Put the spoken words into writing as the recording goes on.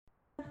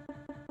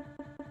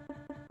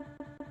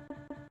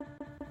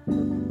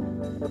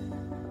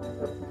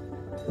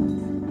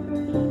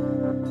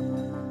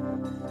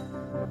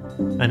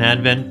An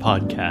Advent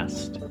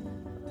Podcast.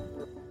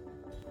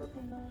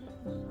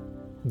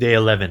 Day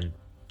 11.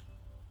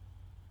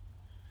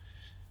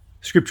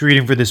 Scripture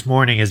reading for this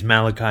morning is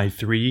Malachi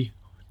 3,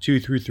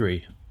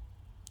 2-3.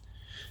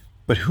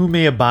 But who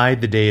may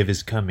abide the day of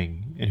his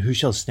coming, and who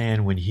shall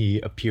stand when he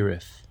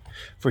appeareth?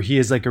 For he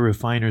is like a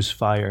refiner's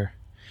fire,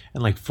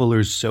 and like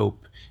fuller's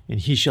soap. And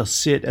he shall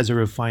sit as a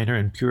refiner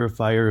and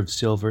purifier of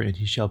silver, and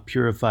he shall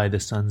purify the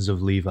sons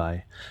of Levi,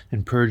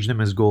 and purge them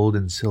as gold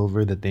and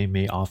silver, that they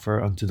may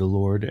offer unto the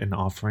Lord an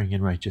offering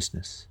in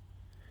righteousness.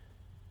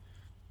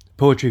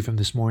 Poetry from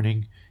this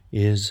morning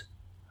is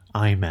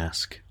Eye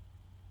Mask.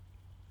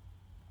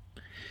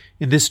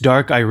 In this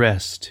dark I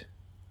rest,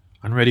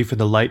 unready for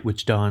the light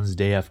which dawns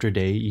day after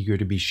day, eager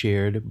to be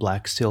shared.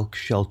 Black silk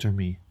shelter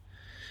me.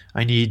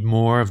 I need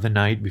more of the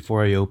night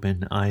before I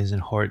open eyes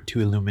and heart to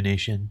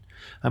illumination.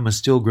 I must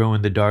still grow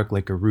in the dark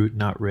like a root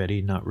not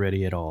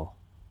ready at all.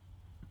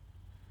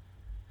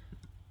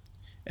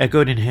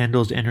 Echoed in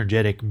Handel's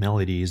energetic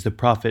melodies, the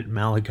prophet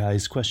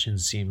Malachi's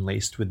questions seem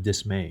laced with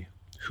dismay.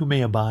 Who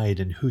may abide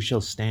and who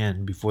shall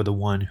stand before the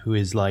one who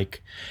is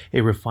like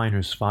a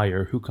refiner's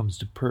fire, who comes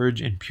to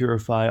purge and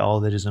purify all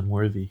that is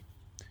unworthy?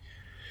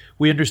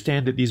 We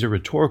understand that these are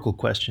rhetorical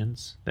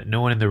questions, that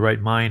no one in their right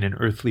mind and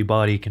earthly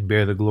body can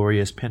bear the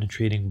glorious,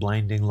 penetrating,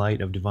 blinding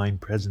light of divine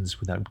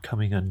presence without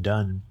coming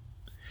undone.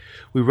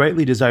 We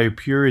rightly desire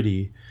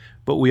purity,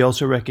 but we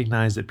also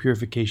recognize that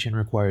purification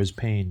requires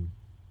pain.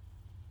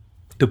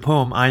 The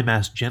poem Eye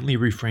Mask gently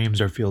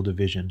reframes our field of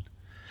vision.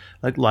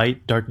 Like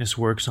light, darkness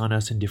works on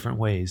us in different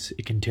ways.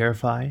 It can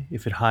terrify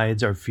if it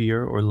hides our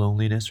fear or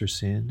loneliness or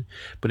sin,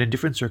 but in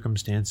different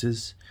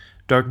circumstances,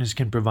 darkness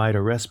can provide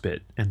a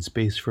respite and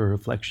space for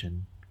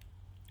reflection.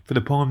 For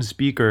the poem's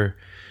speaker,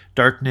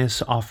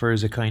 darkness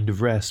offers a kind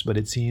of rest, but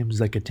it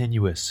seems like a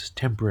tenuous,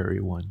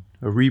 temporary one,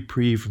 a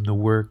reprieve from the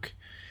work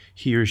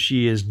he or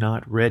she is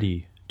not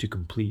ready to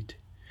complete.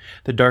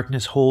 The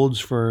darkness holds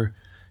for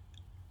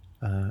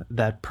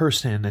that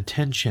person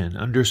attention,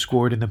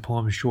 underscored in the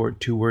poem's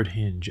short two-word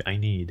hinge, I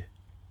need.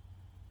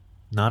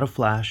 Not a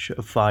flash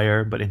of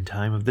fire, but in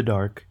time of the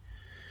dark,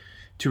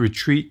 to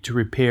retreat, to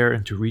repair,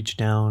 and to reach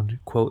down,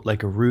 quote,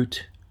 like a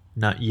root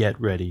not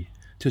yet ready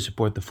to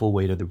support the full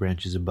weight of the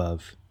branches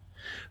above.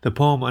 The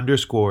poem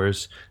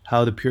underscores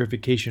how the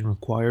purification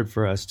required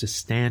for us to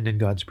stand in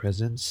God's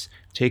presence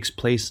takes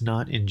place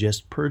not in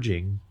just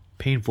purging,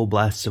 painful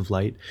blasts of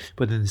light,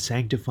 but in the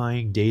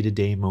sanctifying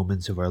day-to-day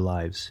moments of our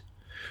lives.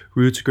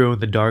 Roots grow in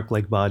the dark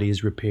like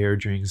bodies repair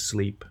during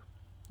sleep.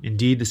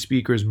 Indeed, the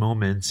speaker's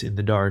moments in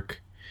the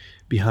dark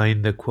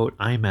behind the, quote,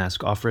 eye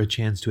mask offer a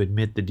chance to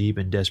admit the deep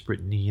and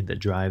desperate need that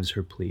drives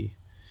her plea.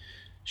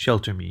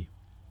 Shelter me.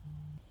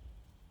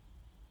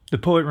 The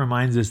poet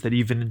reminds us that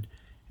even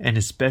and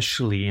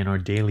especially in our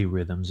daily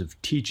rhythms of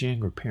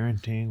teaching or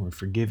parenting or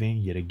forgiving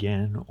yet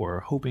again or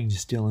hoping to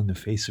still in the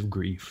face of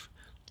grief,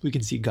 we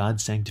can see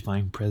God's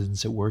sanctifying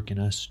presence at work in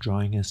us,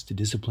 drawing us to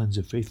disciplines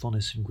of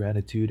faithfulness and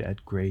gratitude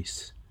at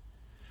grace.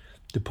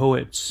 The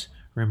poet's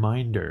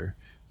reminder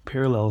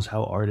parallels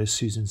how artist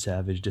Susan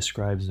Savage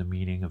describes the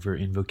meaning of her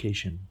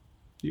invocation.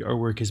 The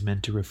artwork is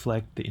meant to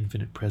reflect the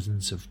infinite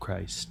presence of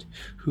Christ,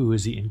 who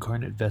is the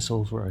incarnate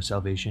vessel for our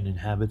salvation,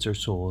 inhabits our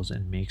souls,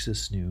 and makes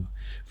us new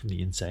from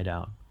the inside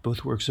out.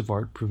 Both works of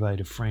art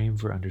provide a frame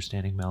for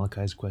understanding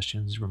Malachi's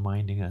questions,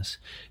 reminding us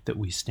that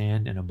we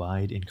stand and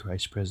abide in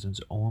Christ's presence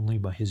only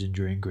by his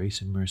enduring grace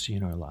and mercy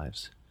in our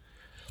lives.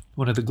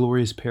 One of the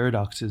glorious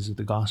paradoxes of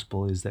the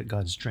gospel is that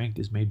God's strength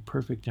is made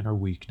perfect in our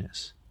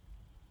weakness.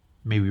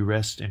 May we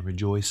rest and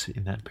rejoice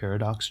in that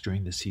paradox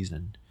during the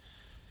season.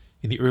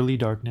 In the early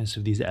darkness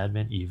of these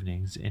Advent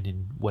evenings, and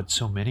in what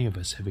so many of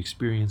us have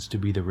experienced to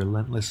be the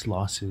relentless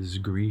losses,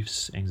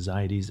 griefs,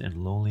 anxieties, and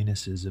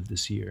lonelinesses of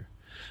this year,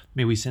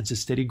 may we sense a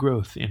steady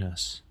growth in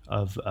us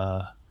of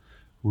a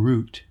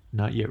root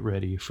not yet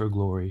ready for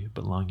glory,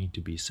 but longing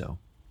to be so.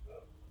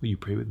 Will you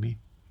pray with me?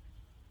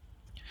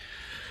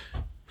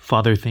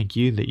 Father, thank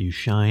you that you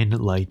shine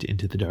light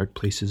into the dark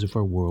places of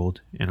our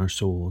world and our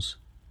souls,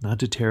 not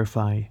to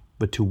terrify,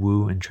 but to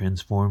woo and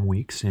transform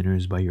weak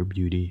sinners by your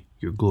beauty,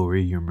 your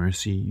glory, your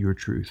mercy, your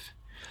truth.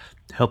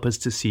 Help us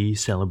to see,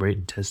 celebrate,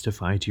 and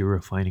testify to your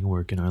refining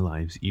work in our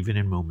lives, even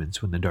in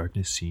moments when the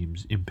darkness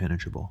seems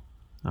impenetrable.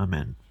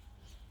 Amen.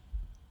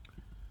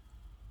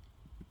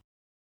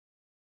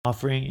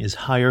 Offering is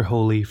Higher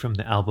Holy from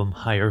the album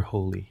Higher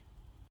Holy.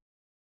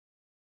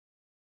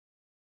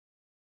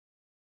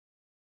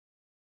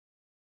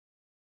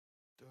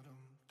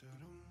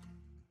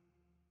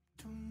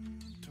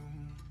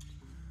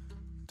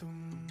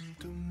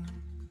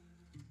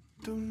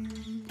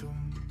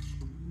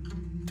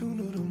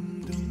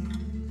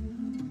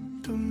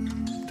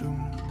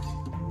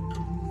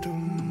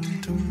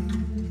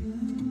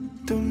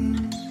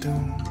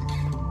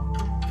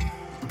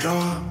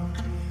 Draw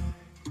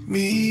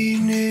me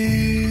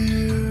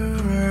nearer,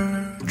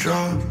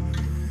 draw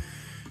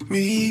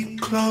me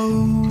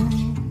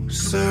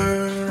closer.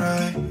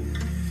 I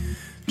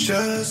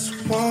just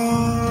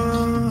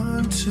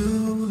want to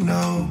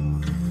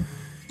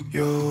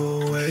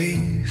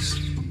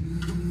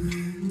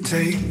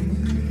take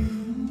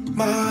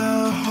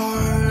my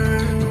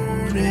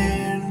heart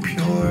and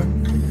pure,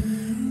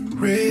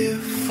 refine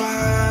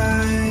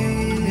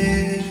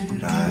it.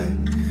 I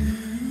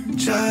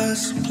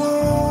just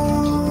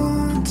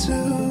want to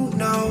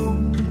know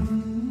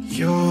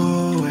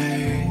your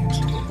ways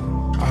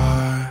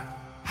are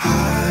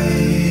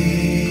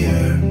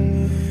higher,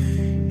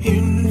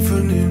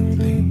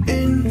 infinitely,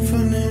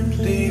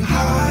 infinitely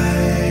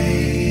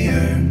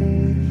higher,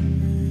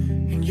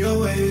 and your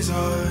ways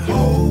are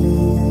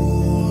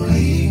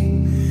holy,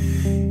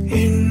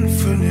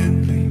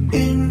 infinitely,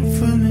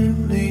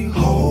 infinitely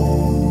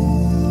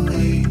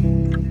holy.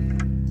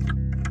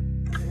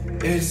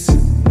 It's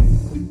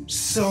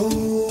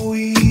so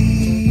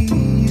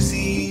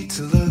easy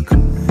to look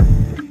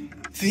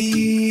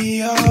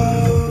the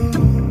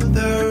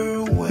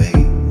other way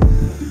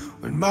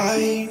when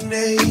my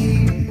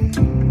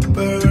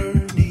neighbor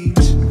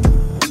needs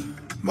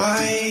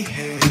my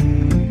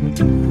hand.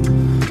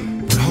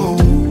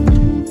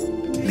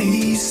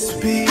 Holy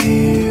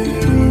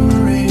Spirit,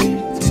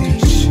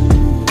 teach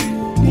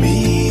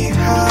me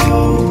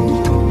how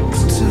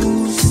to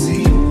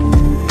see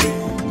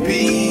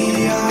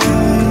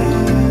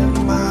beyond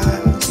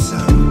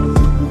myself,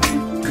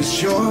 'cause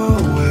your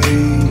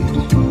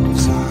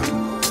ways are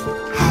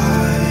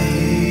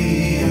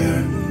higher,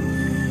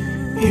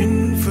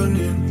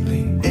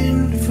 infinitely,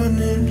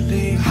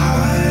 infinitely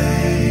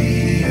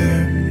higher,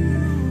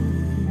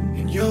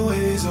 and your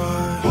ways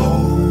are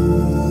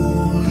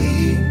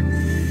holy,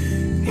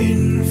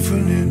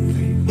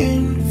 infinitely,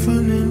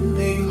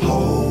 infinitely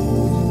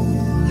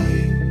holy.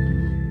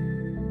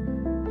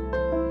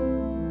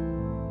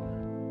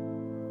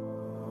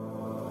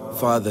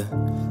 Father,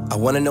 I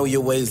want to know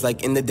your ways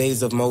like in the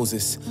days of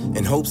Moses.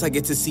 In hopes I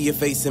get to see your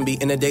face and be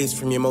inundated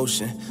from your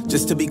motion.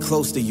 Just to be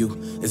close to you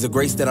is a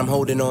grace that I'm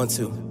holding on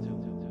to.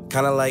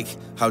 Kinda like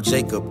how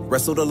Jacob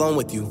wrestled alone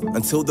with you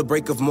until the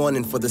break of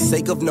morning for the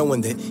sake of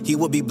knowing that he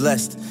would be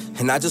blessed.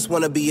 And I just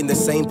want to be in the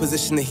same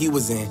position that he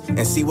was in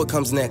and see what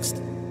comes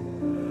next.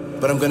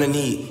 But I'm gonna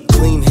need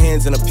clean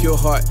hands and a pure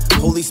heart.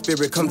 Holy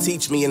Spirit, come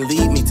teach me and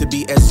lead me to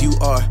be as you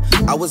are.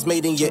 I was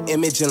made in your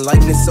image and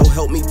likeness, so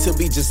help me to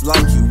be just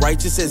like you,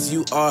 righteous as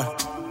you are.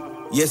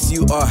 Yes,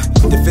 you are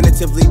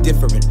definitively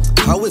different.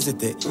 How is it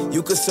that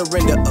you could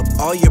surrender up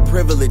all your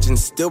privilege and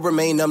still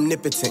remain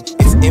omnipotent?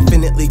 It's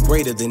infinitely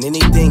greater than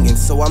anything, and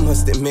so I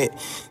must admit,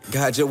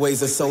 God, your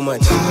ways are so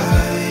much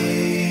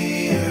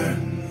Higher,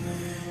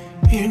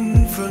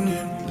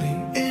 infinitely,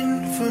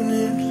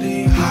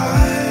 infinitely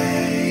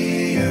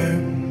higher,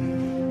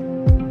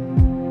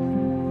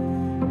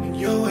 and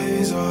your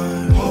ways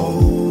are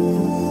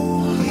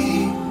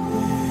holy,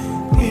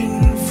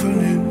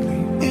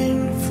 infinitely,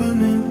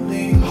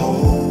 infinitely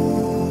holy.